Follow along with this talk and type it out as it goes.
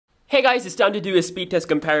Hey guys, it's time to do a speed test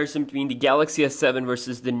comparison between the Galaxy S7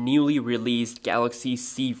 versus the newly released Galaxy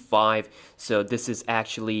C5. So this is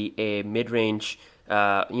actually a mid-range,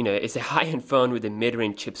 it's a high-end phone with a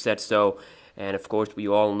mid-range chipset. And of course we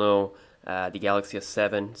all know the Galaxy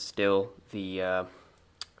S7 still the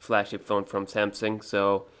flagship phone from Samsung.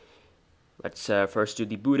 So let's first do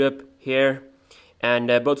the boot up here. And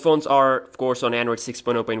both phones are, of course, on Android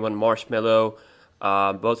 6.0.1 Marshmallow.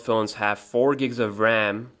 Both phones have 4 gigs of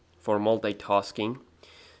RAM for multitasking.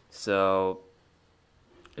 So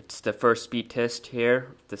it's the first speed test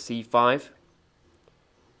here, the C5.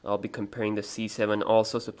 I'll be comparing the C7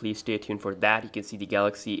 also, so please stay tuned for that. You can see the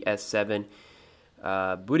Galaxy S7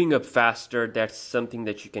 booting up faster. That's something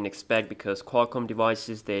that you can expect because Qualcomm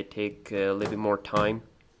devices, they take a little bit more time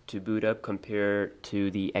to boot up compared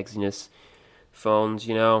to the Exynos phones,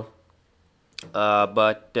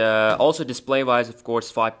 but also display wise, of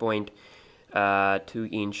course,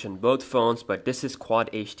 5.2-inch on both phones, but this is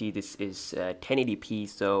Quad HD, this is 1080p,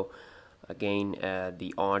 so again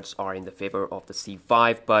the odds are in the favor of the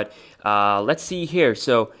C5. But let's see here.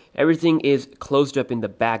 So everything is closed up in the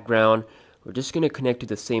background. We're just going to connect to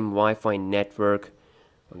the same Wi-Fi network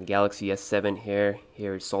on the Galaxy S7 here.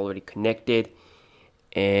 Here it's already connected,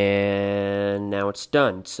 and now it's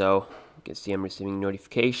done. So you can see I'm receiving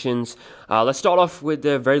notifications. Let's start off with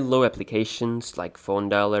the very low applications like phone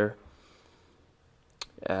dialer.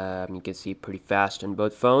 You can see pretty fast on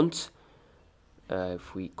both phones.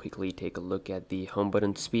 If we quickly take a look at the home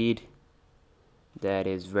button speed, that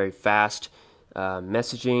is very fast.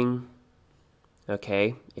 Messaging,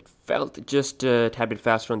 okay, it felt just a tad bit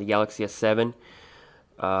faster on the Galaxy S7.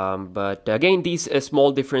 But again, these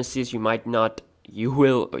small differences you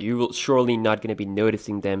will surely not going to be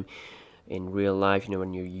noticing them in real life,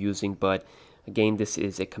 when you're using. But again, this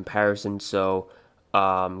is a comparison. So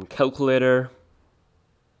calculator,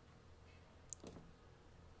 you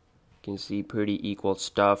can see pretty equal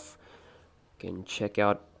stuff. You can check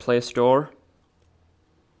out Play Store.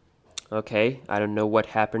 Okay, I don't know what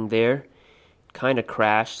happened there. It kind of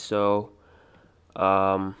crashed. So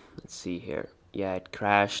let's see here. Yeah, it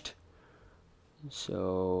crashed.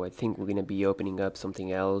 So I think we're gonna be opening up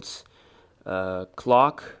something else.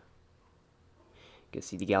 Clock. You can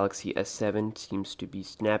see the Galaxy S7 seems to be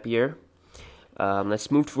snappier. Let's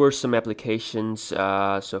move towards some applications.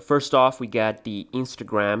 So first off, we got the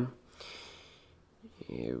Instagram.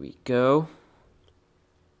 Here we go.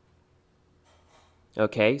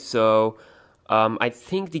 Okay, so I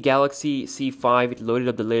think the Galaxy C5, it loaded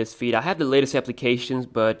up the latest feed. I have the latest applications,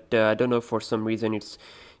 but I don't know, for some reason it's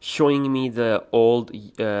showing me the old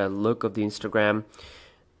look of the Instagram.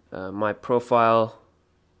 My profile,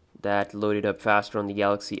 that loaded up faster on the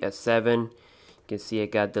Galaxy S7. You can see I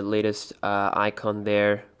got the latest icon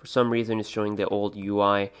there. For some reason it's showing the old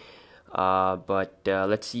UI. But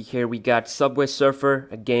let's see here. We got Subway Surfer,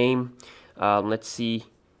 a game. Let's see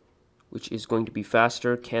which is going to be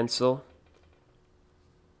faster. Cancel.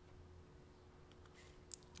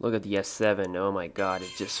 Look at the S7. Oh my god,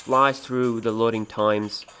 it just flies through the loading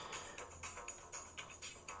times.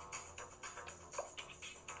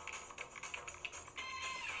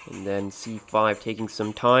 And then C5 taking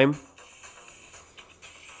some time.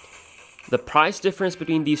 The price difference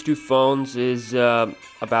between these two phones is around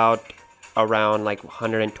like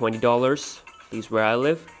 $120, at least where I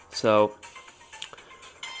live. So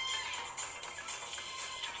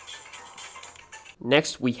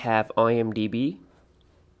next we have IMDb.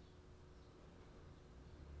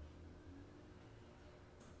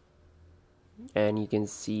 And you can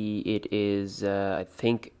see it is, I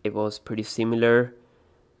think it was pretty similar.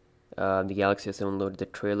 The Galaxy S7 loaded the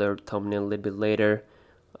trailer thumbnail a little bit later.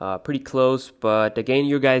 Pretty close, but again,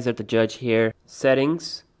 you guys are the judge here.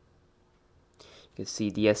 Settings. You can see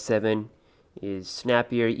the S7 is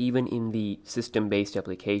snappier even in the system-based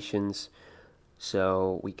applications.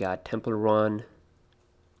 So we got Temple Run,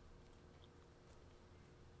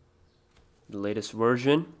 the latest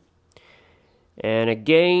version. And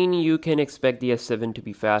again, you can expect the S7 to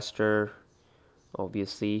be faster,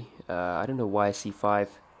 obviously. I don't know why C5.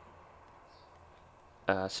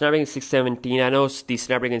 Snapdragon 617, I know the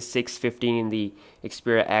Snapdragon 615 in the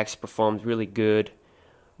Xperia X performs really good,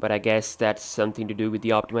 but I guess that's something to do with the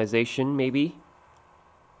optimization, maybe.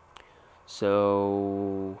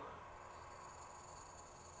 So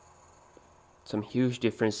some huge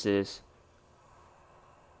differences.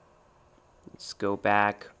 Let's go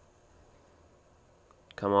back.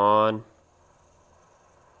 Come on.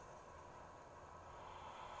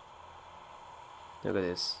 Look at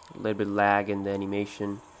this, a little bit lag in the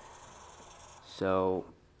animation. So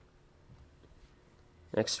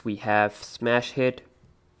next we have Smash Hit.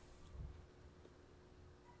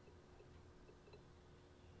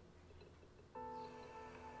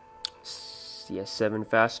 Galaxy S7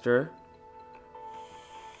 faster.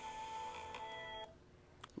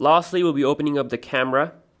 Lastly, we'll be opening up the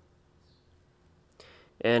camera.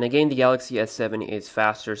 And again, the Galaxy S7 is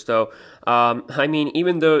faster. So, I mean,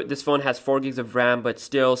 even though this phone has 4 gigs of RAM, but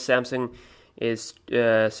still Samsung is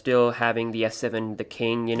still having the S7 the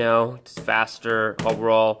king, you know. It's faster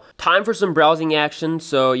overall. Time for some browsing action.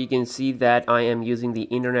 So you can see that I am using the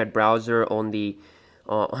internet browser on the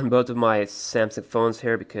on both of my Samsung phones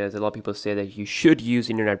here, because a lot of people say that you should use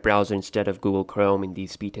internet browser instead of Google Chrome in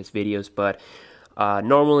these speed test videos, but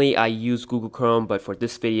normally I use Google Chrome, but for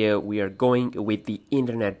this video we are going with the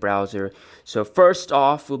internet browser. So first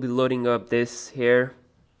off, we'll be loading up this here,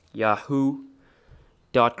 yahoo.com,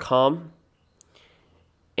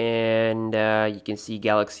 and you can see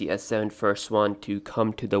Galaxy S7, first one to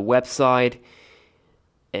come to the website.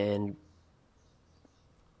 And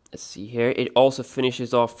let's see here, it also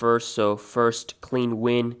finishes off first, so first clean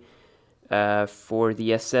win for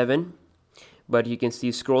the S7. But you can see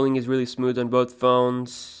scrolling is really smooth on both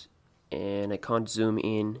phones, and I can't zoom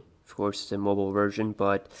in. Of course, it's a mobile version,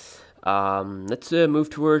 but let's move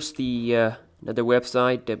towards the another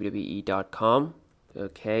website, wwe.com.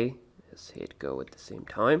 Okay, let's hit go at the same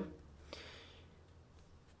time.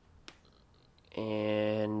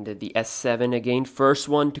 And the S7 again, first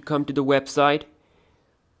one to come to the website.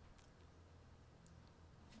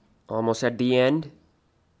 Almost at the end.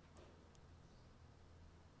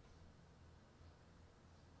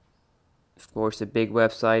 Of course, a big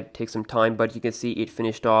website, takes some time, but you can see it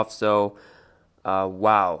finished off. So,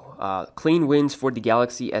 wow. Clean wins for the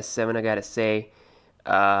Galaxy S7, I gotta say.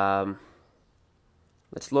 Let's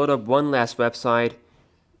load up one last website,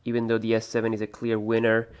 even though the S7 is a clear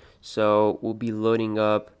winner. So, we'll be loading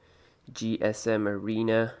up GSM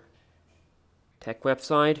Arena tech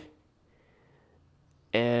website.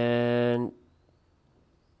 And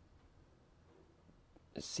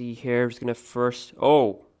let's see here, it's gonna first,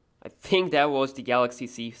 I think that was the Galaxy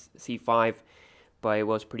C5, but it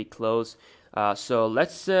was pretty close. So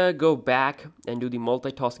let's go back and do the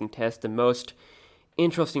multitasking test, the most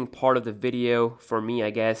interesting part of the video for me, I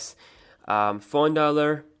guess. Phone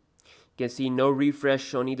dialer, you can see no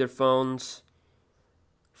refresh on either phones.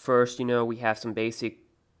 First, you know, we have some basic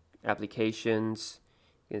applications.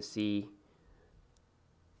 You can see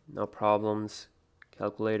no problems.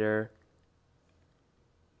 Calculator.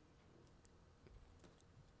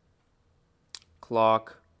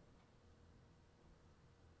 Clock.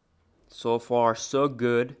 So far so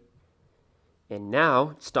good. And now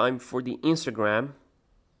it's time for the Instagram,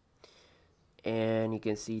 and you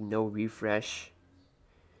can see no refresh.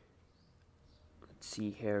 Let's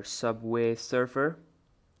see here, Subway Surfer,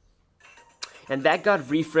 and that got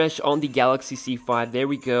refreshed on the Galaxy C5. There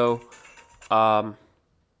we go.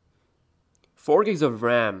 4 gigs of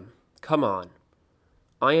RAM, come on.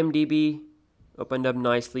 IMDb opened up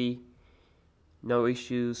nicely. No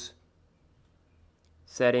issues.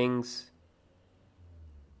 Settings,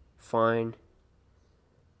 fine.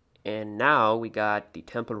 And now we got the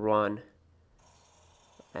Temple Run,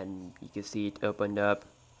 and you can see it opened up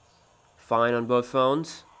fine on both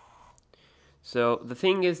phones. So the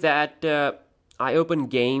thing is that I open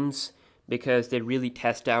games because they really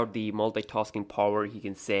test out the multitasking power, you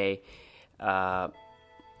can say.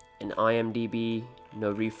 And IMDb,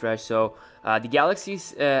 no refresh. So the Galaxy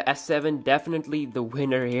S7 definitely the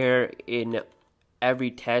winner here in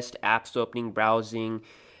every test, apps opening, browsing,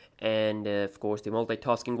 and of course the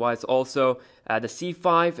multitasking wise. Also the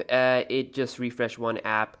C5, it just refreshed one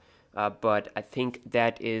app, but I think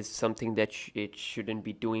that is something that it shouldn't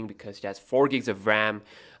be doing because it has 4 gigs of RAM.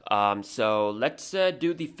 So let's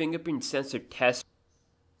do the fingerprint sensor test.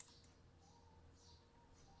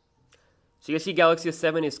 So you can see Galaxy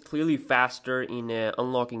S7 is clearly faster in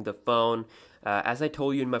unlocking the phone. As I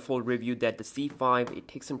told you in my full review that the C5, it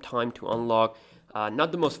takes some time to unlock.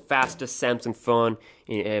 Not the most fastest Samsung phone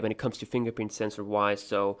when it comes to fingerprint sensor wise.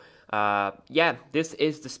 So yeah, this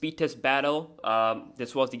is the speed test battle.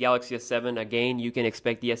 This was the Galaxy S7. Again, you can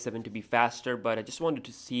expect the S7 to be faster, but I just wanted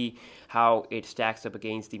to see how it stacks up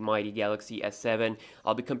against the mighty Galaxy S7.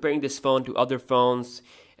 I'll be comparing this phone to other phones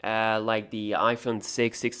like the iPhone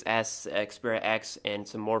 6, 6S, Xperia X, and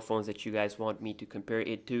some more phones that you guys want me to compare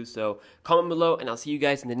it to. So comment below, and I'll see you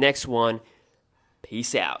guys in the next one.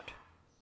 Peace out.